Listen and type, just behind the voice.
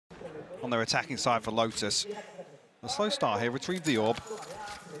on their attacking side for Lotus. A slow start here, retrieve the orb.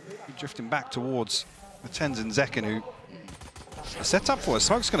 Drifting back towards the TENZ and Zekken, who are set up for it.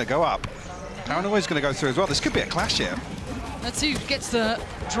 Smoke's going to go up. Paranoia's going to go through as well. This could be a clash here. Let's see who gets the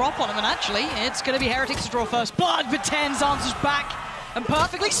drop on him, and actually, it's going to be Heretics to draw first blood, but TENZ answers back, and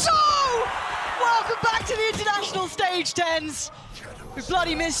perfectly so! Welcome back to the international stage, TENZ! We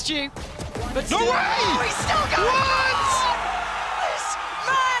bloody missed you. But no still, way! Oh, he's still going on! This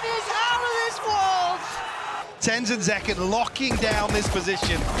man is out of this world! TENZ and Zekken locking down this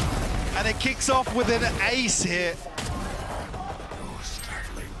position, and it kicks off with an ace here.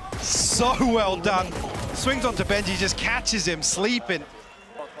 So well done. Swings onto Benji, just catches him sleeping.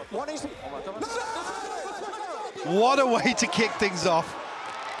 What a way to kick things off.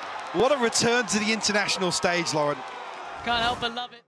 What a return to the international stage, Lauren. Can't help but love it.